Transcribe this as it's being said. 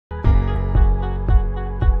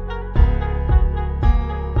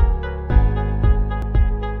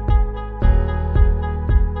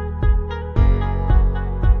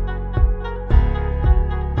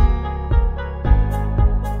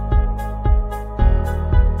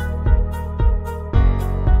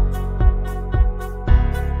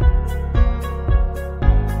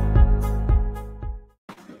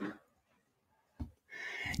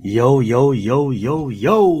Yo, yo, yo, yo,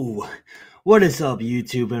 yo. What is up,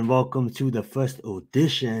 YouTube, and welcome to the first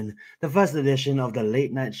edition of the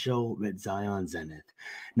late night show with Zion Zenith.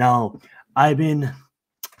 Now, I've been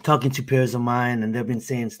talking to peers of mine, and they've been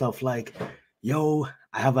saying stuff like, yo,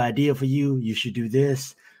 I have an idea for you. You should do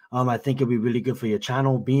this. I think it'd be really good for your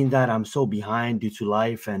channel, being that I'm so behind due to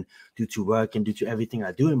life and due to work and due to everything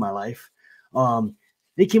I do in my life.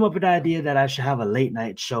 They came up with the idea that I should have a late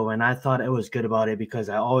night show, and I thought it was good about it because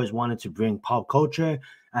I always wanted to bring pop culture,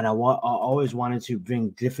 and I always wanted to bring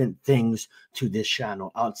different things to this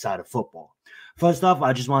channel outside of football. First off,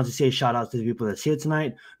 I just wanted to say shout out to the people that's here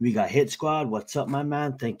tonight. We got Hit Squad. What's up, my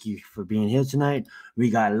man? Thank you for being here tonight. We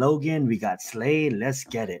got Logan. We got Slade. Let's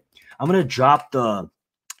get it. I'm gonna drop the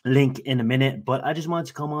link in a minute, but I just wanted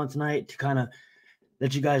to come on tonight to kind of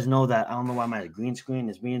let you guys know that I don't know why my green screen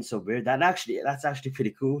is being so weird. That's actually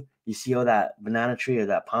pretty cool. You see how that banana tree or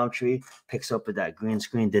that palm tree picks up with that green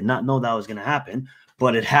screen. Did not know that was gonna happen,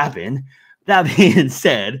 but it happened. That being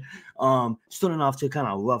said, starting off to kind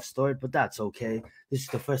of rough start, but that's okay. This is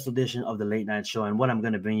the first edition of the late night show, and what I'm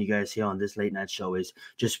gonna bring you guys here on this late night show is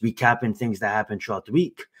just recapping things that happened throughout the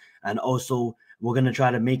week, and also we're going to try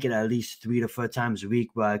to make it at least 3 to 4 times a week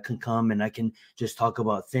where I can come and I can just talk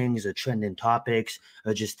about things or trending topics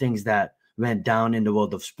or just things that went down in the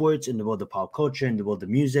world of sports, in the world of pop culture, in the world of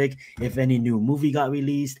music. If any new movie got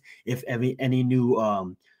released, if any new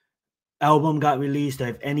album got released, or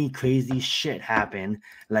if any crazy shit happened,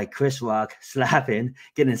 like Chris Rock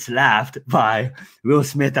getting slapped by Will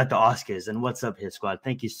Smith at the Oscars. And what's up, Hit Squad?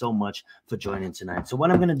 Thank you so much for joining tonight. So what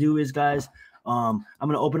I'm going to do is, guys, I'm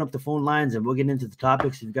gonna open up the phone lines and we'll get into the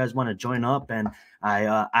topics if you guys want to join up. And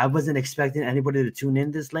I wasn't expecting anybody to tune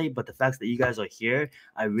in this late, but the fact that you guys are here,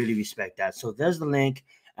 I really respect that. So there's the link,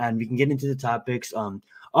 and we can get into the topics.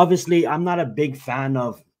 Obviously, I'm a fan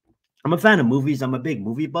of movies. I'm a big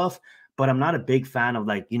movie buff, but I'm not a big fan of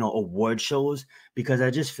award shows because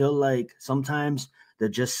I just feel like sometimes they're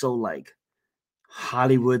just so like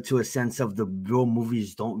Hollywood, to a sense of the real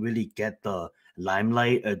movies don't really get the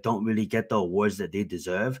limelight or don't really get the awards that they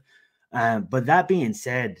deserve. But that being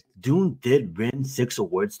said, Dune did win 6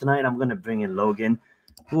 awards tonight. I'm gonna bring in Logan.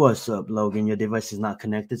 What's up, Logan? Your device is not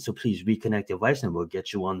connected, so please reconnect your device and we'll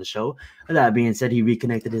get you on the show. That being said, he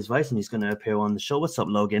reconnected his device and he's gonna appear on the show. What's up,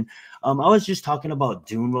 Logan? I was just talking about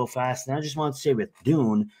Dune real fast, and I just want to say with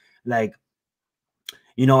Dune, like,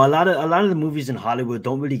 a lot of the movies in Hollywood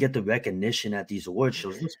don't really get the recognition at these award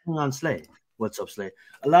shows. Let's bring on Slay. What's up, Slay?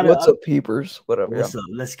 What's up, peepers? Whatever. What's up?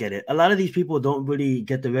 Let's get it. A lot of these people don't really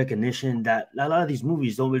get the recognition that a lot of these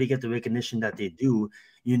movies don't really get the recognition that they do,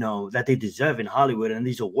 that they deserve in Hollywood. And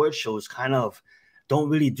these award shows kind of don't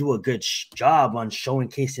really do a good job on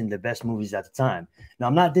showcasing the best movies at the time. Now,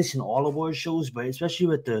 I'm not dissing all award shows, but especially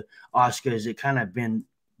with the Oscars, it kind of been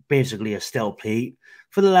basically a stale plate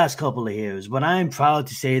for the last couple of years. But I am proud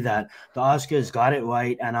to say that the Oscars got it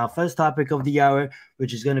right. And our first topic of the hour,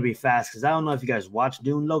 which is going to be fast, because I don't know if you guys watched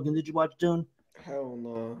Dune. Logan, did you watch Dune? Hell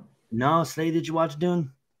no. No, Slade, did you watch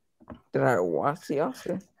Dune? Did I watch the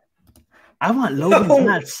Oscar? I want Logan's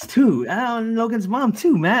nuts too. I want Logan's mom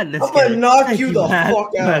too, Matt. I'm gonna knock you the Matt,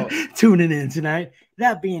 fuck out. Tuning in tonight.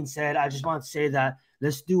 That being said, I just want to say that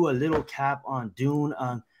let's do a little cap on Dune,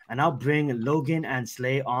 and I'll bring Logan and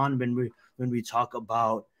Slay on when we talk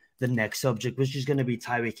about the next subject, which is going to be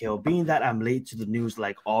Tyreek Hill. Being that I'm late to the news,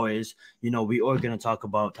 like always, we are going to talk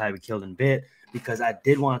about Tyreek Hill in a bit because I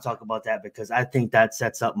did want to talk about that because I think that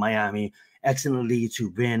sets up Miami excellently to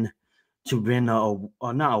win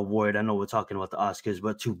not award. I know we're talking about the Oscars,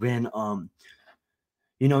 but to win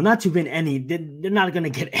not to win any. They're not going to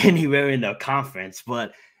get anywhere in the conference,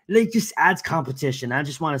 but it just adds competition. I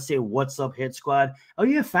just want to say what's up, Hit Squad. Are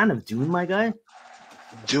you a fan of Dune, my guy?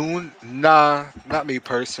 Dune? Nah, not me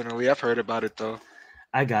personally. I've heard about it though.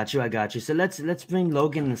 I got you. So let's bring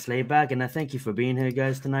Logan and Slay back, and I thank you for being here,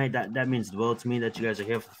 guys, tonight. That means the world to me that you guys are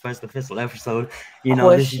here for the first official episode.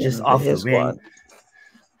 This is just off the ring.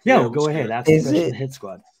 Yo, go ahead. Ask the question, Hit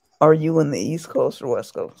Squad. Are you in the East Coast or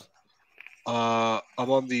West Coast? I'm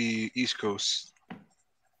on the East Coast.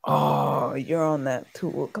 Oh, you're on that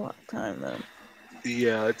 2 o'clock time then.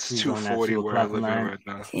 Yeah, it's 2:40 where I live in right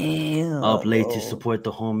now. Damn. Up late to support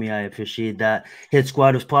the homie. I appreciate that. Hit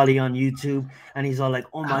Squad was probably on YouTube, and he's all like,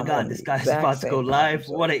 "Oh my god, this guy's about to go live!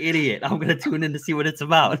 What an idiot! I'm gonna tune in to see what it's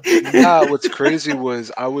about." Nah, what's crazy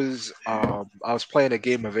was I was playing a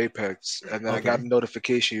game of Apex, and then I got a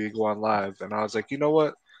notification you go on live, and I was like, you know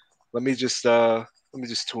what? Let me just tune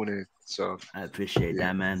in. So I appreciate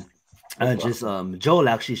that, man. Just Joel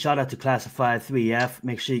actually shout out to Classified 3F.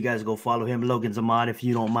 Make sure you guys go follow him. Logan's a mod if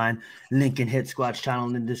you don't mind. Linking Hit Squad's channel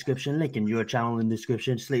in the description. Linking your channel in the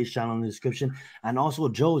description. Slate's channel in the description, and also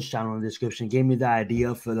Joel's channel in the description. Gave me the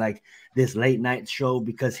idea for like this late night show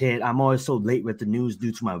because here I'm always so late with the news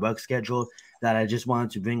due to my work schedule that I just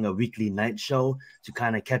wanted to bring a weekly night show to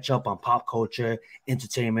kind of catch up on pop culture,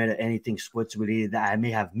 entertainment, or anything sports related that I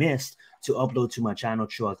may have missed to upload to my channel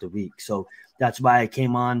throughout the week. So that's why I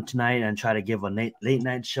came on tonight and try to give a late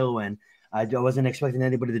night show. And I wasn't expecting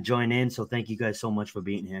anybody to join in. So thank you guys so much for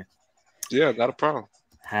being here. Yeah, not a problem.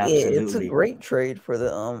 Absolutely. Yeah, it's a great trade for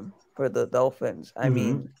the Dolphins. I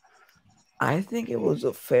mean, I think it was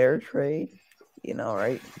a fair trade,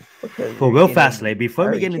 right? Because for real fast, like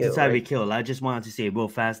before we get into Tyreek right? Hill, I just wanted to say real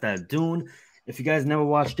fast that Dune, if you guys never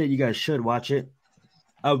watched it, you guys should watch it.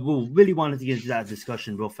 I really wanted to get into that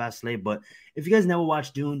discussion real fast, but if you guys never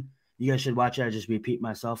watched Dune, you guys should watch it. I just repeat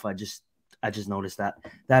myself. I just noticed that.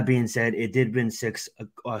 That being said, it did win 6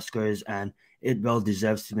 Oscars, and it well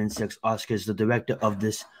deserves to win 6 Oscars. The director of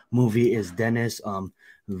this movie is Dennis.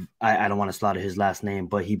 I don't want to slaughter his last name,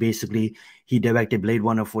 but he directed Blade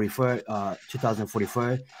Runner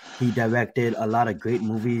 2044. He directed a lot of great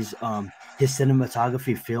movies. His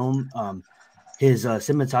cinematography his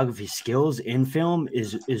cinematography skills in film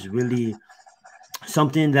is really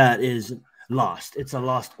something that is lost. It's a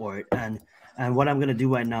lost art, and what I'm gonna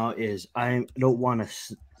do right now is I don't want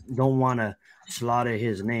to slaughter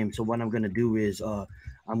his name. So what I'm gonna do is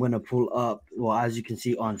I'm gonna pull up. Well, as you can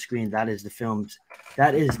see on screen, that is the films.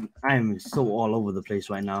 That is I'm so all over the place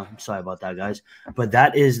right now. I'm sorry about that, guys. But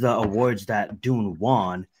that is the awards that Dune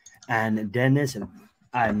won, and Dennis.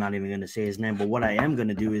 I'm not even going to say his name, but what I am going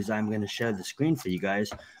to do is I'm going to share the screen for you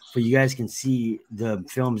guys can see the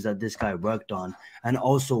films that this guy worked on, and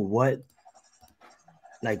also what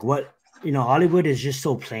Hollywood is just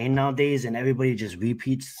so plain nowadays, and everybody just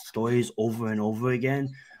repeats stories over and over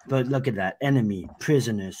again. But look at that: Enemy,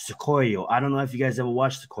 Prisoners, Sicario. I don't know if you guys ever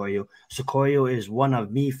watched Sicario. Sicario is one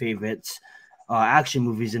of me favorites action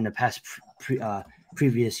movies in the past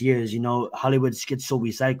previous years. Hollywood gets so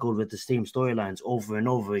recycled with the same storylines over and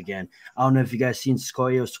over again. I don't know if you guys seen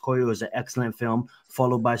Sicario. Sicario is an excellent film,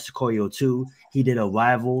 followed by Sicario 2. He did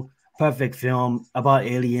Arrival, perfect film about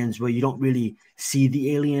aliens where you don't really see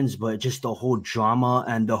the aliens, but just the whole drama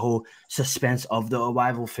and the whole suspense of the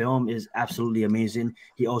Arrival film is absolutely amazing.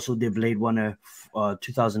 He also did Blade Runner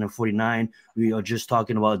 2049. We are just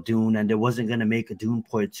talking about Dune, and there wasn't going to make a Dune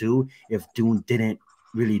Part 2 if Dune didn't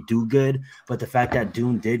really do good, but the fact that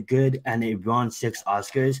Dune did good and it won 6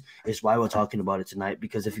 Oscars is why we're talking about it tonight,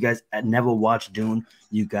 because if you guys never watched Dune,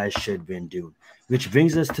 you guys should win Dune. Which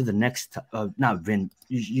brings us to the next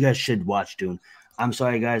you guys should watch Dune. I'm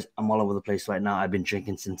sorry guys, I'm all over the place right now. I've been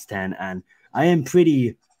drinking since 10 and I am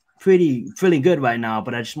pretty feeling good right now,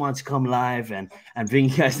 but I just want to come live and bring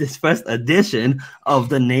you guys this first edition of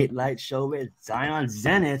the Nate Light Show with Zion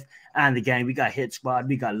Zenith and the gang. We got Hit Squad,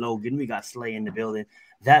 we got Logan, we got Slay in the building.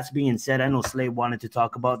 That's being said, I know Slay wanted to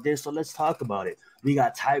talk about this, so let's talk about it. We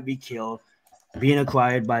got Tyreek Hill being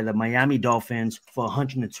acquired by the Miami Dolphins for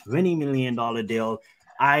 $120 million deal.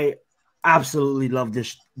 I absolutely love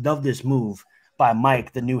this move by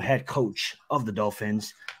Mike, the new head coach of the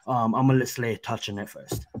Dolphins. I'm gonna let Slay touch on it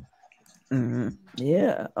first.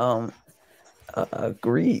 Yeah.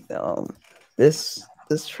 Agreed. This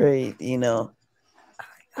trade,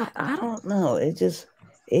 I don't know.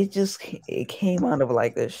 It came out of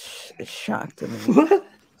like a shock to me.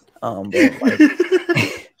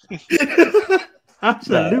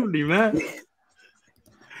 Absolutely, man.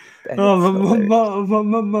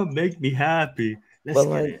 Make me happy.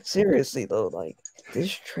 Seriously though,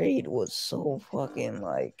 this trade was so fucking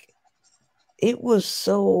it was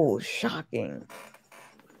so shocking.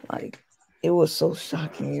 It was so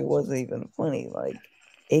shocking. It wasn't even funny.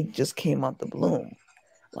 It just came out the bloom.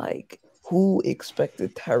 Who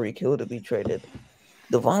expected Tyreek Hill to be traded?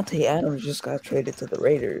 Devontae Adams just got traded to the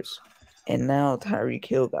Raiders, and now Tyreek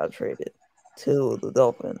Hill got traded to the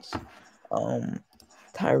Dolphins.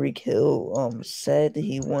 Tyreek Hill said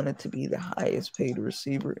he wanted to be the highest paid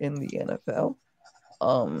receiver in the NFL.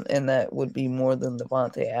 And that would be more than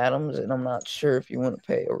Devontae Adams. And I'm not sure if you want to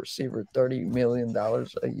pay a receiver $30 million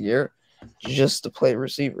a year just to play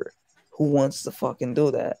receiver. Who wants to fucking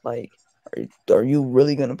do that? Are you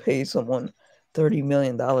really going to pay someone $30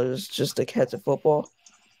 million just to catch a football?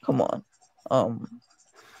 Come on.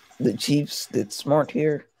 The Chiefs did smart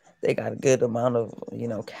here. They got a good amount of,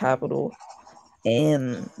 capital,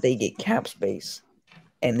 and they get cap space.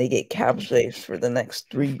 And they get cap space for the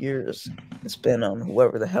next 3 years to spend on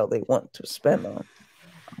whoever the hell they want to spend on.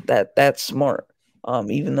 That's smart.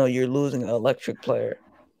 Even though you're losing an electric player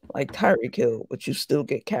like Tyreek Hill, but you still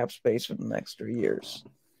get cap space for the next 3 years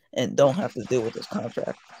and don't have to deal with his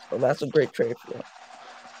contract. So that's a great trade for them.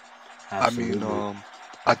 I mean, Absolutely.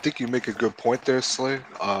 I think you make a good point there, Slay.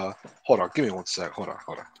 Hold on, give me one sec. Hold on.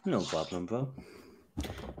 No problem, bro.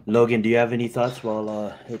 Logan, do you have any thoughts while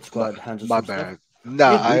Hit My, Squad handles my some stuff? bad.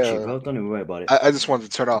 Nah, You're Gucci, bro. Don't even worry about it. I just wanted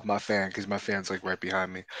to turn off my fan because my fan's like right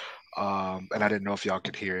behind me. And I didn't know if y'all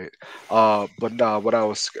could hear it. But nah, what I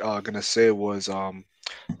was gonna say was,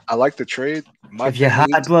 I like the trade. My If you're thing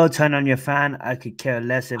is, hot, bro, turn on your fan. I could care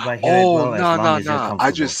less if I hear it, oh bro, as no long no as you're no,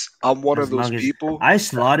 comfortable. I'm one of As those long as people. I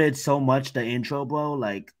slaughtered so much the intro, bro,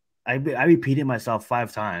 like I repeated myself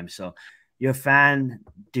 5 times. So your fan,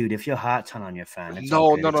 dude, if you're hot, turn on your fan. It's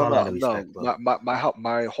all No, good. no, It's no, all out no, of no. respect, bro.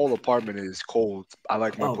 My whole apartment is cold. I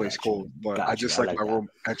like my Oh, place cold, but I got you. just I like like my that. room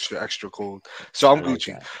extra cold. So I'm I like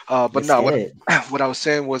Gucci. that. But Let's no, get it. what I was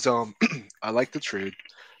saying was, I like the trade.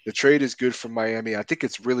 The trade is good for Miami. I think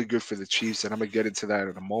it's really good for the Chiefs, and I'm gonna get into that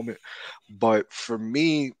in a moment. But for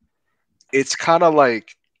me, it's kind of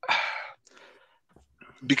like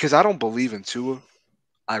because I don't believe in Tua.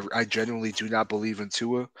 I genuinely do not believe in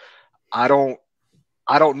Tua. I don't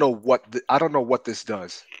I don't know what this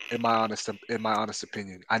does in my honest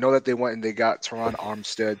opinion. I know that they went and they got Teron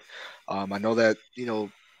Armstead. I know that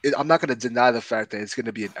I'm not going to deny the fact that it's going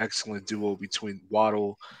to be an excellent duo between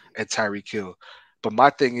Waddle and Tyreek Hill. But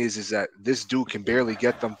my thing is that this dude can barely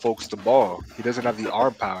get them folks the ball. He doesn't have the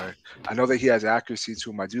arm power. I know that he has accuracy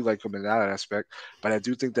to him. I do like him in that aspect, but I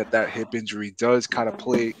do think that that hip injury does kind of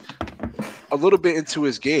play a little bit into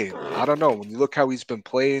his game. I don't know. When you look how he's been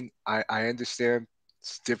playing, I understand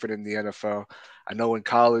it's different in the NFL. I know in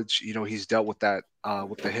college, he's dealt with that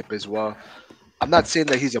with the hip as well. I'm not saying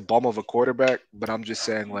that he's a bum of a quarterback, but I'm just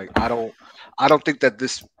saying like I don't think that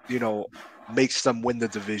this, makes them win the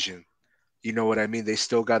division. You know what I mean? They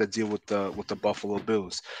still got to deal with the Buffalo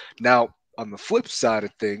Bills. Now, on the flip side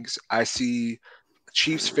of things, I see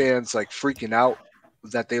Chiefs fans like freaking out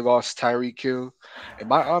that they lost Tyreek Hill. In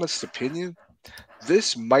my honest opinion,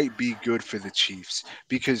 this might be good for the Chiefs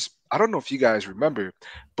because I don't know if you guys remember,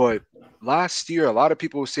 but last year a lot of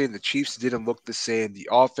people were saying the Chiefs didn't look the same. The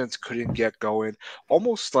offense couldn't get going,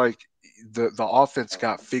 almost like the offense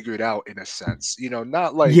got figured out in a sense.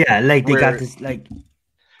 Not like Yeah, like they got where this. Like,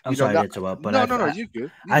 I'm sorry to not interrupt, but no no no you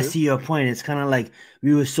good you I good. see your point. It's kind of like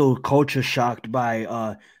we were so culture shocked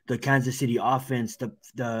by the Kansas City offense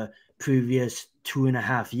the previous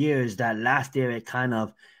 2.5 years that last year it kind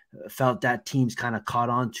of felt that teams kind of caught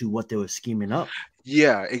on to what they were scheming up.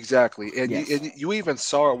 Yeah, exactly. Yes. And you even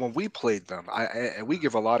saw it when we played them. And we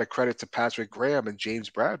give a lot of credit to Patrick Graham and James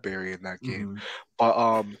Bradbury in that game.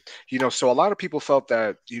 Hmm. But so a lot of people felt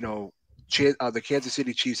that, the Kansas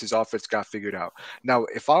City Chiefs' offense got figured out. Now,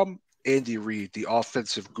 if I'm Andy Reid, the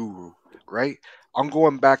offensive guru, right? I'm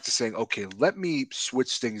going back to saying, okay, let me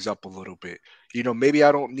switch things up a little bit. Maybe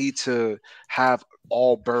I don't need to have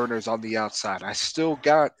all burners on the outside. I still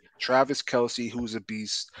got Travis Kelsey, who's a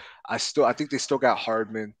beast. I think they still got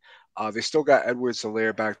Hardman. They still got Edwards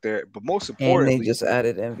Hilaire back there. But most And they importantly, just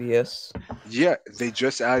added MVS. yeah, they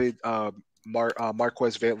just added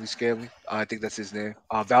Marquez Vantley Scanley. I think that's his name.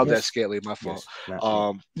 Yes. Valdez Scanley, my fault. Yes. Not yeah.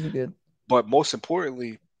 Um, You good? but most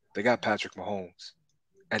importantly, they got Patrick Mahomes.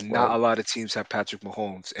 And not Right. a lot of teams have Patrick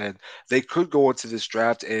Mahomes. And they could go into this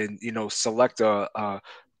draft and, select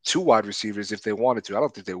two wide receivers if they wanted to. I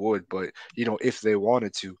don't think they would, but if they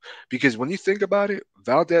wanted to, because when you think about it,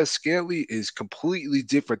 Valdez Scantley is completely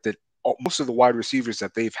different than most of the wide receivers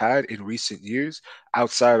that they've had in recent years,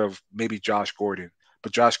 outside of maybe Josh Gordon.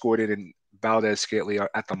 But Josh Gordon and Valdez Scantley are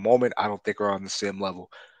at the moment, I don't think are on the same level.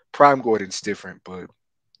 Prime Gordon's different, but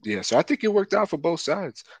yeah, so I think it worked out for both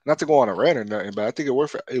sides. Not to go on a rant or nothing, but I think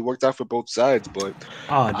it worked out for both sides. But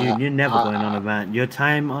Oh, I dude, you're never going on I a rant. Your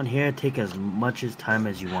time on here, take as much as time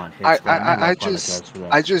as you want. Hit Squad. Never apologize for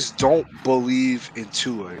that. I just don't believe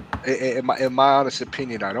into it. In my honest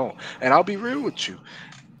opinion, I don't. And I'll be real with you.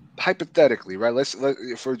 Hypothetically, right? Let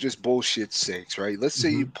for just bullshit's sakes, right? Let's say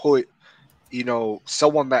Hmm. you put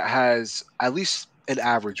someone that has at least an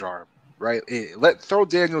average arm, right? Let throw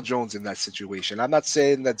Daniel Jones in that situation. I'm not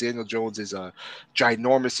saying that Daniel Jones is a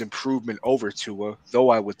ginormous improvement over Tua, though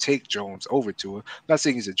I would take Jones over Tua. I'm not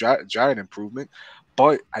saying he's a giant improvement,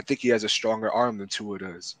 but I think he has a stronger arm than Tua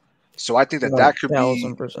does. So I think that that could be,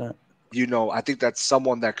 1000%. I think that's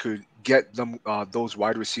someone that could get them those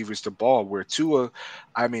wide receivers the ball. Where Tua,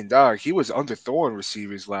 I mean, dog, he was underthrowing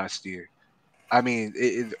receivers last year. I mean,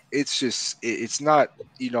 it's just it's not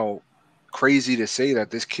crazy to say that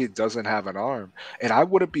this kid doesn't have an arm, and I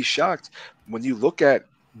wouldn't be shocked when you look at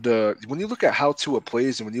the when you look at how Tua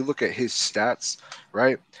plays and when you look at his stats,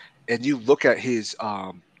 right, and you look at his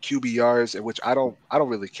QBRs, in which I don't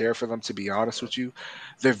really care for them, to be honest with you,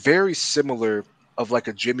 they're very similar of like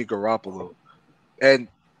a Jimmy Garoppolo. And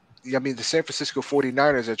I mean, the San Francisco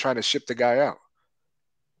 49ers are trying to ship the guy out.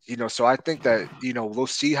 So I think that, we'll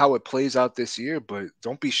see how it plays out this year, but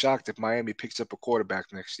don't be shocked if Miami picks up a quarterback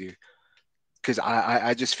next year. Because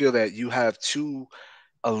I just feel that you have two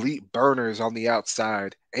elite burners on the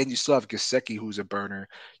outside, and you still have Gasecki, who's a burner.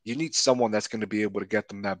 You need someone that's going to be able to get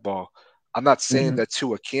them that ball. I'm not saying Hmm. that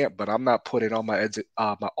Tua can't, but I'm not putting all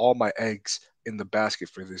my eggs in the basket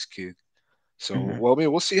for this kid. So, Hmm. well, I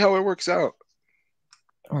mean, we'll see how it works out.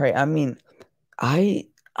 Right. I mean, I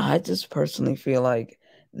I just personally feel like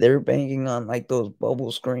they're banking on like those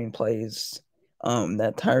bubble screen plays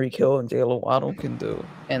that Tyreek Hill and Jalen Waddle can do.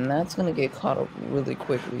 And that's gonna get caught up really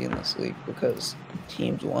quickly in this league because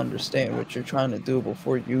teams will understand what you're trying to do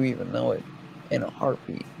before you even know it in a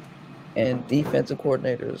heartbeat. And defensive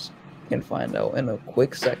coordinators can find out in a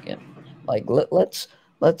quick second. Like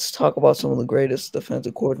let's talk about some of the greatest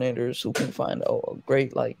defensive coordinators who can find out a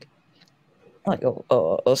great like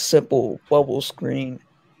a simple bubble screen,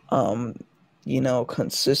 um,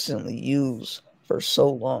 consistently use for so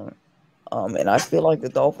long. And I feel like the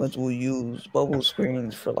Dolphins will use bubble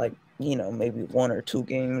screens for like, maybe 1 or 2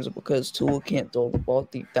 games because Tua can't throw the ball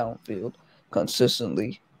deep downfield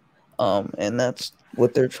consistently. And that's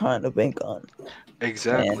what they're trying to bank on.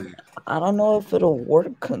 And Exactly. I don't know if it'll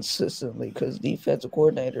work consistently because defensive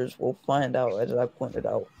coordinators will find out, as I pointed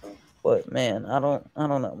out. But man, I don't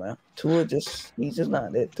know, man. Tua just he's just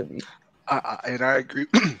not it to me. And I agree.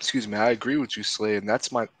 Excuse me. I agree with you, Slay, and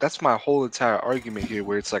that's my whole entire argument here.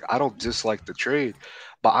 Where it's like I don't dislike the trade,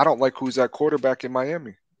 but I don't like who's at quarterback in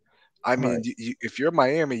Miami. I All mean, right. if you're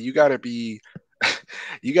Miami, you gotta be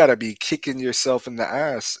you gotta be kicking yourself in the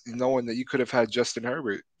ass, knowing that you could have had Justin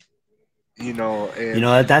Herbert. You And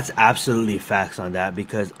know, that's absolutely facts on that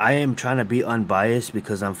because I am trying to be unbiased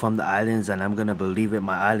because I'm from the islands and I'm gonna believe it,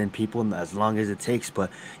 my island people, as long as it takes. But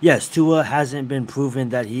yes, Tua hasn't been proven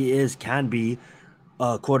that he can be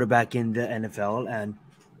a quarterback in the NFL, and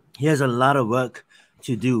he has a lot of work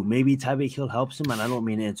to do. Maybe Tyreek Hill helps him, and I don't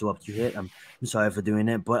mean to interrupt you here. I'm sorry for doing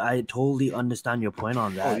it, but I totally understand your point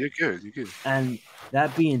on oh, that. you're good. You're good. And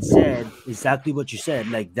that being said, exactly what you said,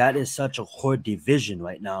 like that is such a hard division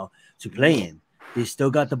right now to Mhm. play in. They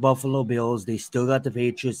still got the Buffalo Bills, they still got the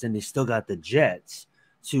Patriots, and they still got the Jets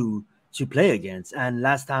to play against. And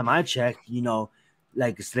last time I checked,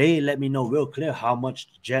 like Slay let me know real clear how much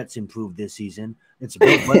the Jets improved this season. It's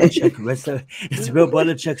Bill Belichick with the it's Bill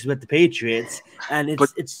Belichick's with the Patriots, and But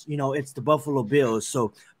it's the Buffalo Bills.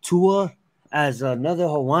 So Tua as another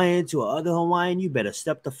Hawaiian to another Hawaiian, you better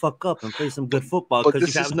step the fuck up and play some but good football but because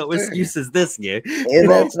you this is have the no thing. excuses this year. And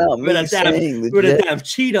But that's not with a me damn saying the with a Jet damn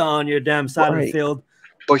cheetah on your damn side of the right. field.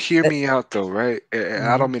 But hear That, me out though, right? And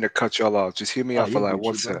I Mm-hmm. don't mean to cut y'all off. Just hear me Oh, out for you're like Gucci,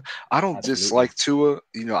 1 second. bro. I don't Absolutely. dislike Tua.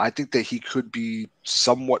 I think that he could be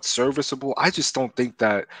somewhat serviceable. I just don't think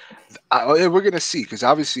that. We're gonna see because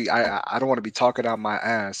obviously I don't want to be talking out my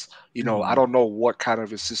ass. I Mm-hmm. don't know what kind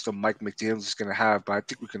of a system Mike McDaniels is gonna have, but I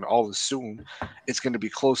think we can all assume it's gonna be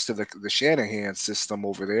close to the Shanahan system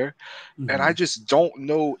over there. And Mm-hmm. I just don't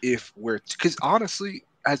know if we're because honestly,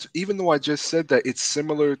 as even though I just said that it's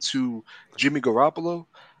similar to Jimmy Garoppolo,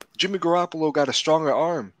 Jimmy Garoppolo got a stronger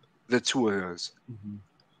arm than Tua does. Mm-hmm.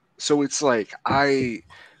 So it's like I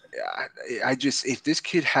just if this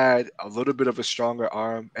kid had a little bit of a stronger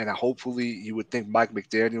arm, and hopefully you would think Mike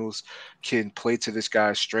McDaniels can play to this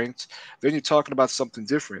guy's strengths, then you're talking about something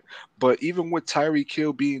different. But even with Tyreek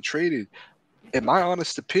Hill being traded, in my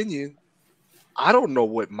honest opinion, I don't know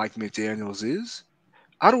what Mike McDaniels is.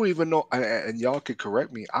 I don't even know, and y'all could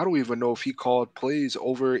correct me. I don't even know if he called plays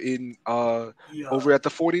Yeah. over at the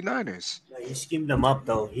 49ers. Yeah, he schemed them up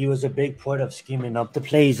though. He was a big part of scheming up the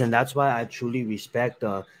plays, and that's why I truly respect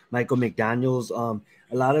Michael McDaniel's.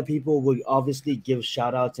 A lot of people would obviously give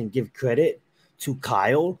shout outs and give credit to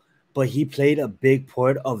Kyle, but he played a big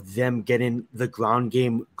part of them getting the ground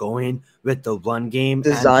game going with the run game and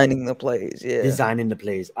designing the plays, yeah. designing the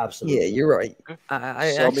plays. Yeah, Absolutely. you're right. Okay.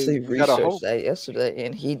 I So I mean, actually you gotta researched hope. that yesterday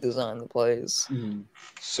and he designed the plays. Mhm.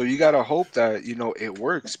 So you gotta hope that it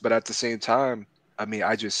works. But at the same time, I mean,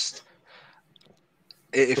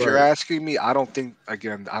 if you're Right. asking me, I don't think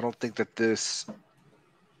again, I don't think that this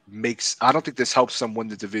I don't think this helps them win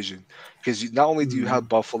the division because not only do you Mhm. have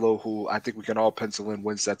Buffalo, who I think we can all pencil in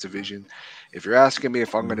wins that division. If you're asking me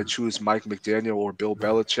if I'm going to Mhm. choose Mike McDaniel or Bill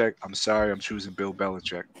Belichick, I'm sorry, I'm choosing Bill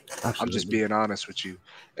Belichick. I'm just Absolutely. being honest with you,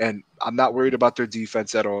 and I'm not worried about their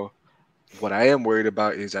defense at all. What I am worried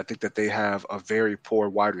about is I think that they have a very poor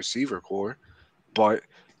wide receiver core, but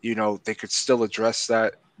they could still address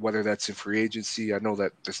that, whether that's in free agency. I know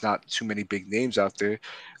that there's not too many big names out there.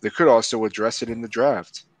 They could also address it in the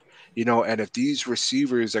draft. And if these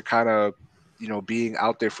receivers are kind of being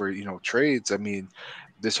out there for trades, I mean,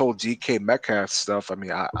 this whole DK Metcalf stuff, I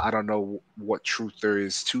mean, I don't know what truth there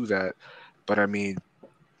is to that, but I mean,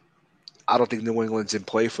 I don't think New England's in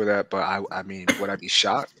play for that, but I mean, would I be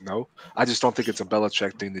shocked? No. I just don't think it's a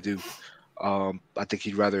Belichick thing to do. I think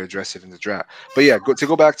he'd rather address it in the draft. But yeah, to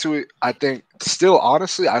go back to it, I think still,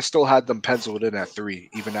 honestly, I still had them penciled in at 3,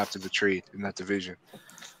 even after the trade in that division.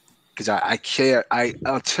 Because I can't,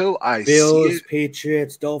 until I see Bills, it,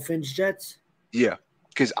 Patriots, Dolphins, Jets. yeah.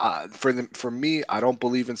 Because for me, I don't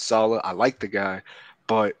believe in Salah. I like the guy,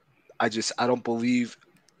 but I don't believe.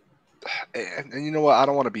 And you know what? I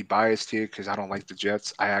don't want to be biased here because I don't like the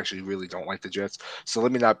Jets. I actually really don't like the Jets. So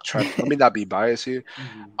let me not be biased here.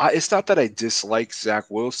 Mhm. It's not that I dislike Zach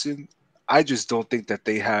Wilson. I just don't think that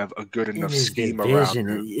they have a good In enough his scheme around division,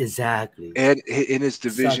 him, exactly. and in his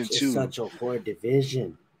division It's too. such a hard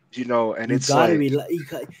division. And You it's gotta like, rely.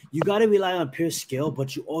 You gotta rely on pure skill,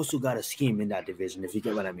 but you also gotta scheme in that division. If you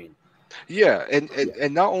get what I mean. yeah, and Yeah.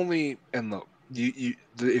 not only, and look,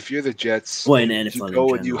 if you're the Jets, Well, in the you NFL in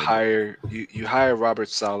go and you general, but hire you hire Robert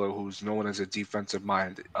Saleh, who's known as a defensive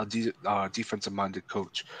minded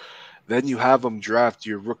coach. Then you have him draft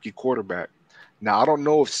your rookie quarterback. Now, I don't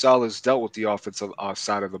know if Salah's dealt with the offensive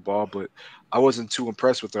side of the ball, but I wasn't too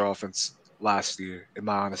impressed with their offense last year, in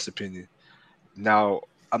my honest opinion. Now,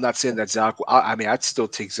 I'm not saying that I mean, I'd still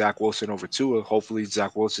take Zach Wilson over Tua. Hopefully,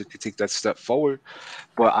 Zach Wilson could take that step forward.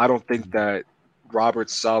 But I don't think that Robert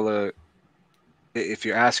Saleh, if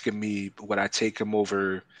you're asking me, would I take him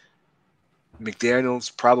over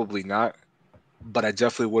McDaniels? Probably not. But I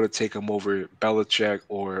definitely would have taken him over Belichick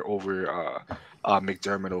or over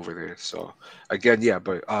McDermott over there. So again, yeah.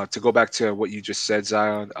 But to go back to what you just said,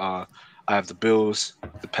 Zion, I have the Bills,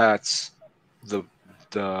 the Pats, the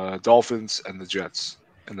Dolphins, and the Jets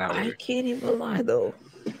in that I order. can't even lie though.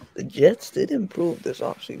 The Jets did improve this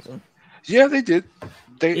offseason. Yeah, they did.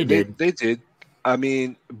 they did. They did. I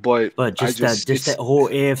mean, but But I just just that whole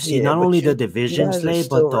AFC, Yeah, not but only the you division guys are slay,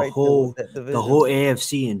 still but right there with that the division. whole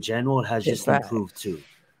AFC in general has Yeah, just improved too.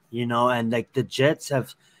 And like the Jets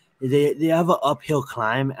have, they have an uphill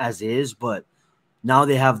climb as is, but now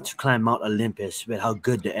they have to climb Mount Olympus with how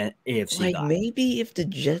good the AFC like got. maybe if the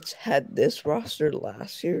Jets had this roster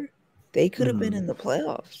last year, they could have been Mm-hmm. in the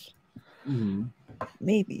playoffs. Mm-hmm.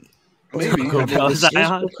 Maybe. But maybe. Taco I mean, Bell just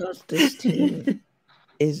Zion. because this team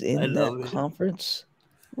is I in love that it. conference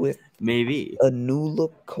with Maybe. a new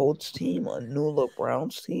look Colts team, a new look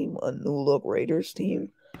Browns team, a new look Raiders team,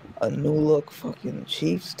 a new look fucking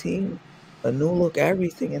Chiefs team, a new look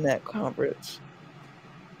everything in that conference.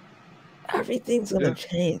 Everything's gonna yeah,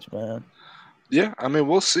 change, man. yeah. I mean,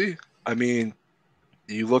 we'll see. I mean,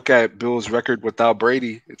 you look at Bill's record without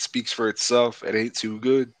Brady; it speaks for itself. It ain't too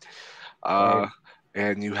good. Right. Uh,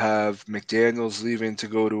 and you have McDaniel's leaving to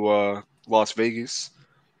go to Las Vegas.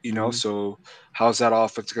 Mm-hmm. So how's that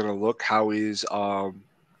offense gonna look? How is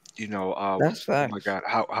That's oh my facts. god,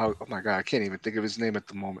 how oh my god, I can't even think of his name at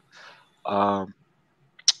the moment. Um,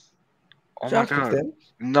 oh my Josh god,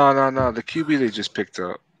 McDaniels. no, the QB they just picked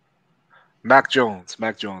up, Mac Jones,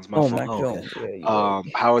 my Oh, fault. Mac Oh, okay. Jones. Yeah, you're right.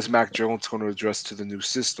 How is Mac Jones going to adjust to the new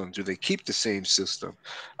system? Do they keep the same system?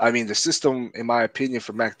 I mean, the system, in my opinion,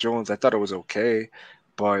 for Mac Jones, I thought it was okay,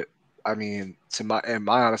 but I mean, in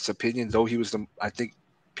my honest opinion, though he was I think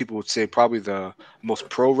people would say probably the most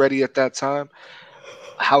pro ready at that time.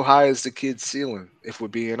 How high is the kid's ceiling? If we're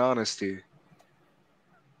being honest here,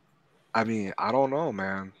 I mean, I don't know,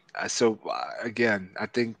 man. Again, I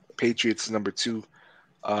think Patriots number 2.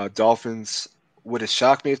 Dolphins, would it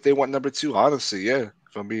shock me if they went number 2? Honestly, yeah.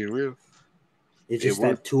 If I'm being real, It's it just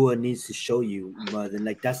would. that Tua needs to show you more than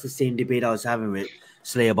like that's the same debate I was having with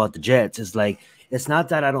Slay about the Jets. It's like it's not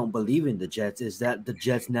that I don't believe in the Jets, it's that the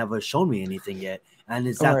Jets never shown me anything yet. And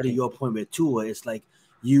exactly Right. your point with Tua, it's like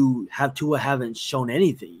you have Tua haven't shown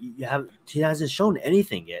anything. You have he hasn't shown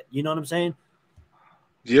anything yet. You know what I'm saying?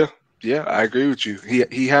 Yeah, yeah, I agree with you.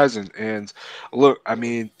 He hasn't. And look, I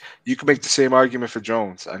mean, you can make the same argument for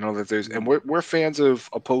Jones. I know that and Mm-hmm. we're fans of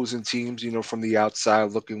opposing teams, from the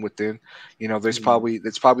outside looking within. Mm-hmm.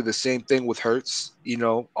 It's probably the same thing with Hertz,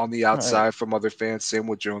 on the Right. outside from other fans. Same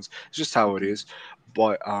with Jones. It's just how it is.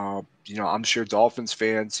 But I'm sure Dolphins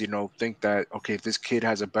fans, think that okay, if this kid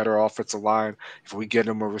has a better offensive line, if we get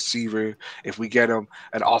him a receiver, if we get him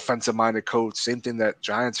an offensive minded coach, same thing that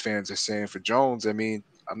Giants fans are saying for Jones. I mean,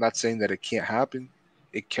 I'm not saying that it can't happen.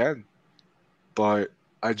 It can. But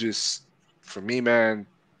I just for me, man,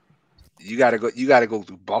 you gotta go. You gotta go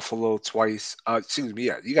through Buffalo twice. Excuse me.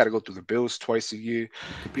 Yeah, you gotta go through the Bills twice a year.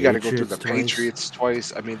 The You gotta go through Patriots the twice. Patriots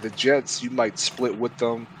twice. I mean, the Jets, you might split with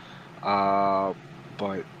them. Uh,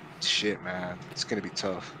 but shit, man, it's gonna be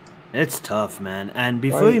tough. It's tough, man. And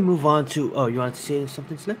before we Right? move on to, oh, you want to say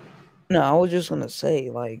something, Slim? No, I was just gonna say,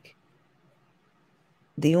 like,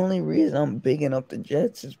 the only reason I'm bigging up the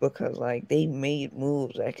Jets is because like they made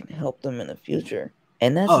moves that can help them in the future.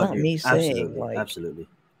 And that's Oh, not dude, me saying absolutely, like absolutely.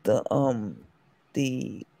 the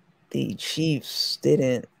the the Chiefs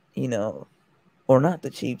didn't, or not the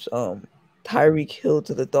Chiefs, Tyreek Hill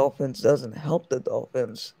to the Dolphins doesn't help the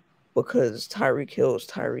Dolphins because Tyreek Hill is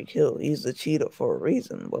Tyreek Hill. He's the cheetah for a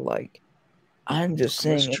reason. But like I'm just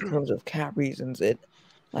That's saying in true. terms of cap reasons, it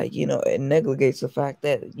like it negates the fact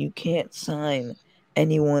that you can't sign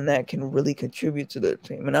anyone that can really contribute to their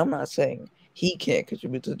team. And I'm not saying he can't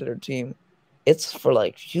contribute to their team. It's for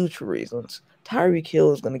like future reasons. Tyreek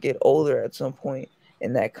Hill is gonna get older at some point,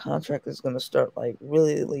 and that contract is gonna start like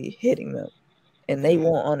really hitting them. And they Hmm.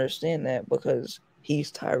 won't understand that because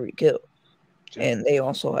he's Tyreek Hill. Yeah. And they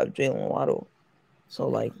also have Jalen Waddle. So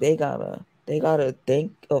like they gotta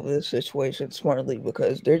think of this situation smartly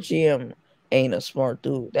because their GM ain't a smart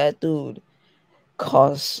dude. That dude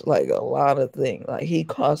costs like a lot of things. Like he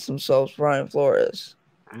cost himself Brian Flores.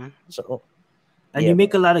 Mhm. So And yeah, you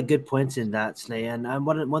make a lot of good points in that, Slay. And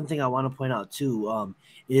one thing I want to point out too,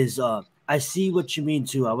 is I see what you mean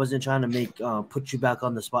too. I wasn't trying to make put you back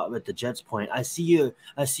on the spot with the Jets point. I see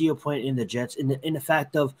your point in the Jets in the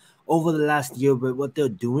fact of over the last year, but what they're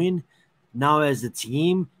doing now as a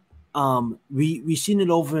team, we've seen it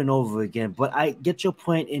over and over again. But I get your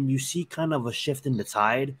point, and you see kind of a shift in the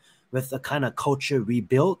tide with a kind of culture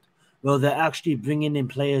rebuilt. Well, they're actually bringing in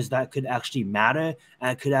players that could actually matter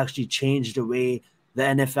and could actually change the way the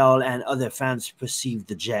NFL and other fans perceive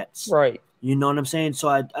the Jets. right. You know what I'm saying? So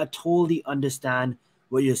I totally understand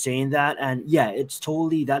what you're saying that. And yeah, it's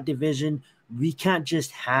totally that division. We can't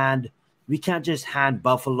just hand we can't just hand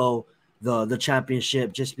Buffalo the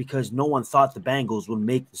championship just because no one thought the Bengals would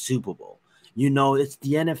make the Super Bowl. It's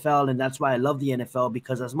the NFL, and that's why I love the NFL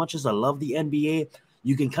because as much as I love the NBA,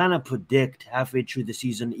 you can kind of predict halfway through the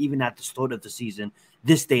season, even at the start of the season,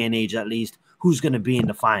 this day and age at least, who's going to be in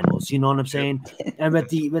the finals. You know what I'm Yep. saying? And with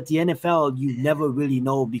the NFL, you never really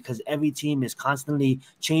know because every team is constantly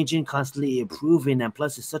changing, constantly improving, and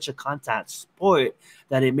plus it's such a contact sport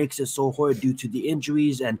that it makes it so hard due to the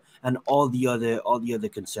injuries and all the other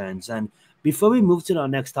concerns. And before we move to our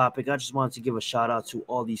next topic, I just wanted to give a shout out to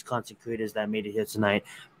all these content creators that made it here tonight.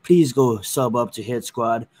 Please go sub up to Hit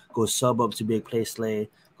Squad, go sub up to Big Play Slay,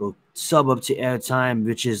 go sub up to Airtime,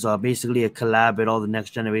 which is basically a collab with all the Next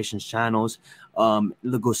Generations channels.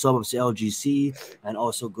 Go sub up to LGC, and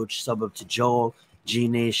also go sub up to Joel, G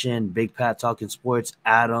Nation, Big Pat Talking Sports,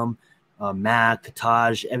 Adam, Mac,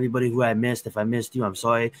 Taj, everybody who I missed. If I missed you, I'm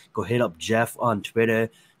sorry. Go hit up Jeff on Twitter.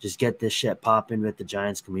 Just get this shit popping with the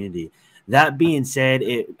Giants community. That being said,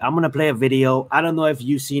 I'm gonna play a video. I don't know if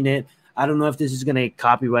you've seen it. I don't know if this is gonna get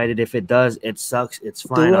copyrighted. If it does, it sucks. It's Do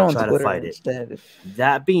fine. it I'll on try to Twitter fight it. instead.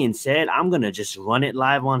 That being said, I'm gonna just run it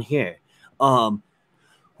live on here. Um,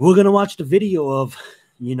 we're gonna watch the video of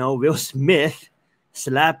Will Smith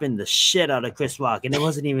slapping the shit out of Chris Rock, and it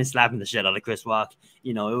wasn't even slapping the shit out of Chris Rock.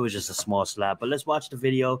 It was just a small slap. But let's watch the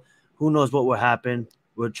video. Who knows what will happen?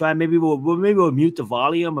 We'll try. Maybe we'll mute the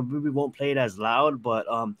volume, or maybe we won't play it as loud. But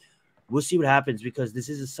we'll see what happens because this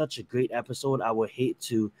is such a great episode. I would hate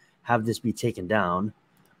to have this be taken down.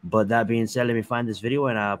 But that being said, let me find this video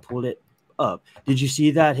and I'll pull it up. Did you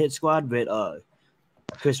see that Hit Squad with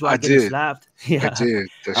Chris I Rock getting did. slapped? I Yeah. did.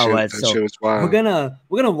 That All shit. right. That shit So was we're wild.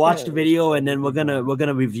 gonna watch Yeah, the it was video and crazy. then we're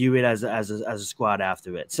gonna review it as a squad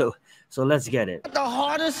after it. So let's get it. The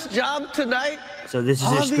hardest job tonight. So this is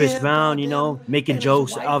just Chris Brown, making and his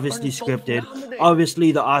jokes, wife obviously are both scripted. nominated.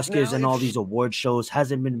 Obviously, the Oscars Now, and if all these award shows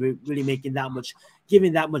hasn't been really making that much,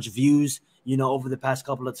 giving that much views, over the past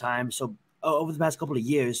couple of times. So over the past couple of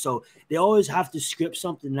years, so they always have to script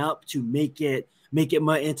something up to make it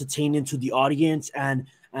more entertaining to the audience and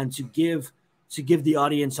to give the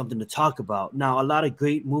audience something to talk about. Now, a lot of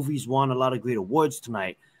great movies won a lot of great awards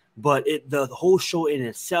tonight, but the whole show in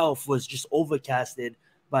itself was just overcasted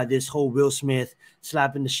by this whole Will Smith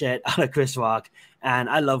slapping the shit out of Chris Rock. And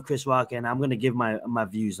I love Chris Rock, and I'm gonna give my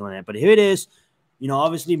views on it. But here it is.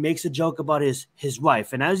 Obviously makes a joke about his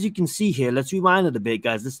wife. And as you can see here, let's rewind it a bit,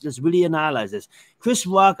 guys. Let's really analyze this. Chris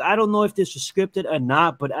Rock, I don't know if this was scripted or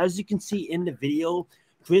not, but as you can see in the video,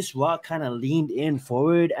 Chris Rock kind of leaned in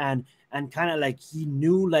forward and kind of like he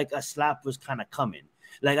knew like a slap was kind of coming.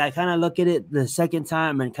 like I kind of look at it the second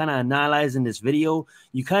time and kind of analyzing this video,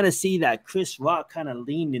 you kind of see that Chris Rock kind of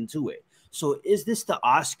leaned into it. So is this the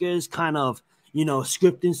Oscars kind of,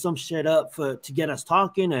 scripting some shit up to get us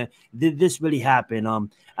talking, or did this really happen?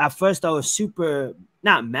 At first I was super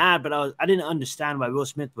not mad, but I didn't understand why Will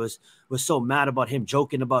Smith was so mad about him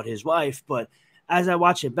joking about his wife. But as I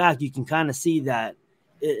watch it back, you can kind of see that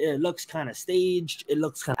it looks kind of staged, it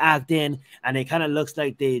looks kind of acting, and it kind of looks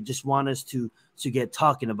like they just want us to get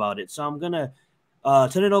talking about it. So I'm gonna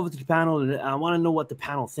turn it over to the panel, and I want to know what the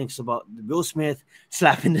panel thinks about Will Smith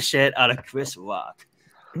slapping the shit out of Chris Rock.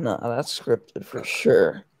 No, that's scripted for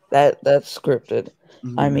sure. That's scripted.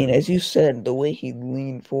 I mean, as you said, the way he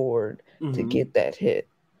leaned forward to get that hit,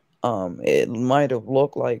 it might have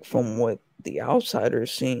looked like, from what the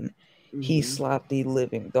outsiders seen, he slapped the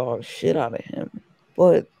living dog shit out of him.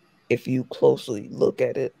 But if you closely look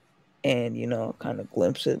at it and, kind of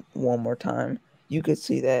glimpse it one more time, you could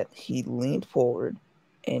see that he leaned forward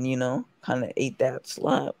and, kind of ate that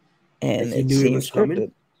slap, and Like he it knew it seemed was coming?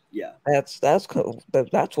 scripted. Yeah.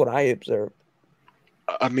 That's what I observed.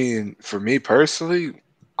 I mean, for me personally,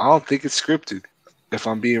 I don't think it's scripted, if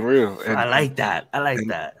I'm being real. And I like that. I like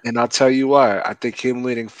that. And I'll tell you why. I think him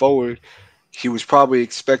leaning forward, he was probably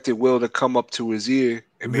expecting Will to come up to his ear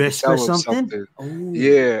and maybe Whisper tell him something? something. Oh,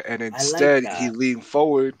 Yeah, and I like instead he that. leaned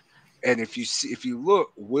forward, and if you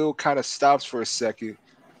look, Will kind of stops for a second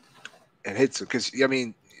and hits him. Because I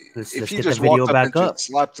mean, Let's if he get the just video walked up and back up. just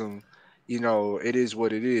slapped him, it is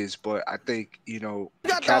what it is. But I think to got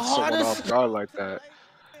the catch someone off hardest- guard like that,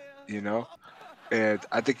 and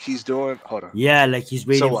I think he's doing. Hold on. Yeah, like he's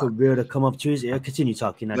waiting So, for Will to come up to his ear. Continue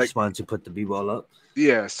talking. I like- just wanted to put the B-roll up.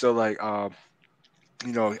 Yeah. So I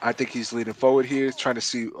think he's leaning forward here, trying to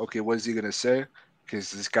see, okay, what is he gonna say?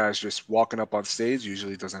 Because this guy's just walking up on stage.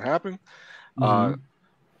 Usually doesn't happen. Mhm.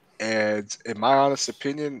 And in my honest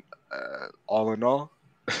opinion, all in all,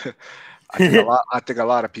 I think a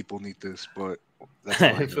lot of people need this, but that's all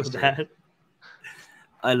I I feel gotta say. that.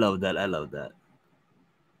 I love that. I love that.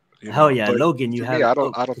 Hell yeah, but Logan, you to have me, I oh,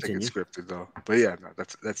 don't think continue. it's scripted though. But yeah, no,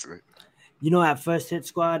 that's it. At first Hit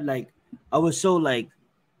Squad, like I was so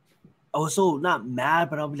not mad,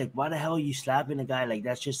 but I'll be like, why the hell are you slapping a guy? Like,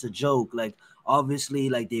 that's just a joke. Like, obviously,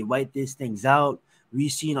 like they write these things out.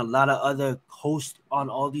 We've seen a lot of other hosts on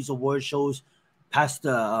all these award shows pass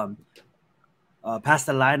the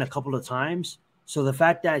line a couple of times. So the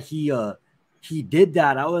fact that he did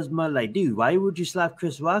that, I was more like, dude, why would you slap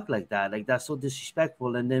Chris Rock like that? Like, that's so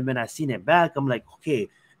disrespectful. And then when I seen it back, I'm like, okay,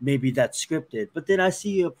 maybe that's scripted. But then I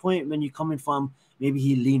see a point when you're coming from, maybe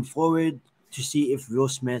he leaned forward to see if Will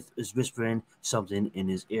Smith is whispering something in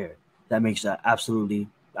his ear. That makes that absolutely,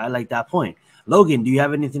 I like that point. Logan, do you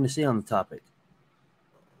have anything to say on the topic?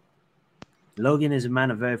 Logan is a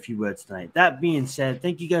man of very few words tonight. That being said,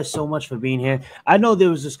 thank you guys so much for being here. I know there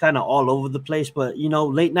was just kind of all over the place, but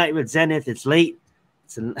late night with Zenith, it's late.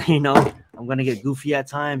 I'm gonna get goofy at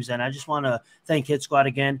times, and I just want to thank Hit Squad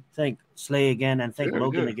again, thank Slay again, and thank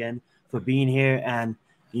Logan again for being here. And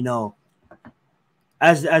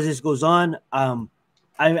as this goes on,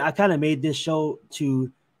 I kind of made this show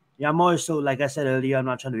to. Yeah, I'm always so, like I said earlier, I'm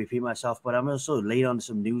not trying to repeat myself, but I'm also late on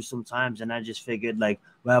some news sometimes, and I just figured like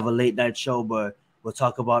we'll have a late night show, but we'll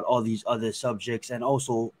talk about all these other subjects and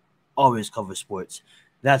also always cover sports.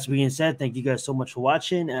 That's being said, thank you guys so much for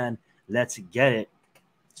watching, and let's get it.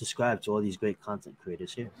 Subscribe to all these great content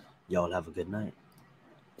creators here. Y'all have a good night.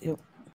 Yep.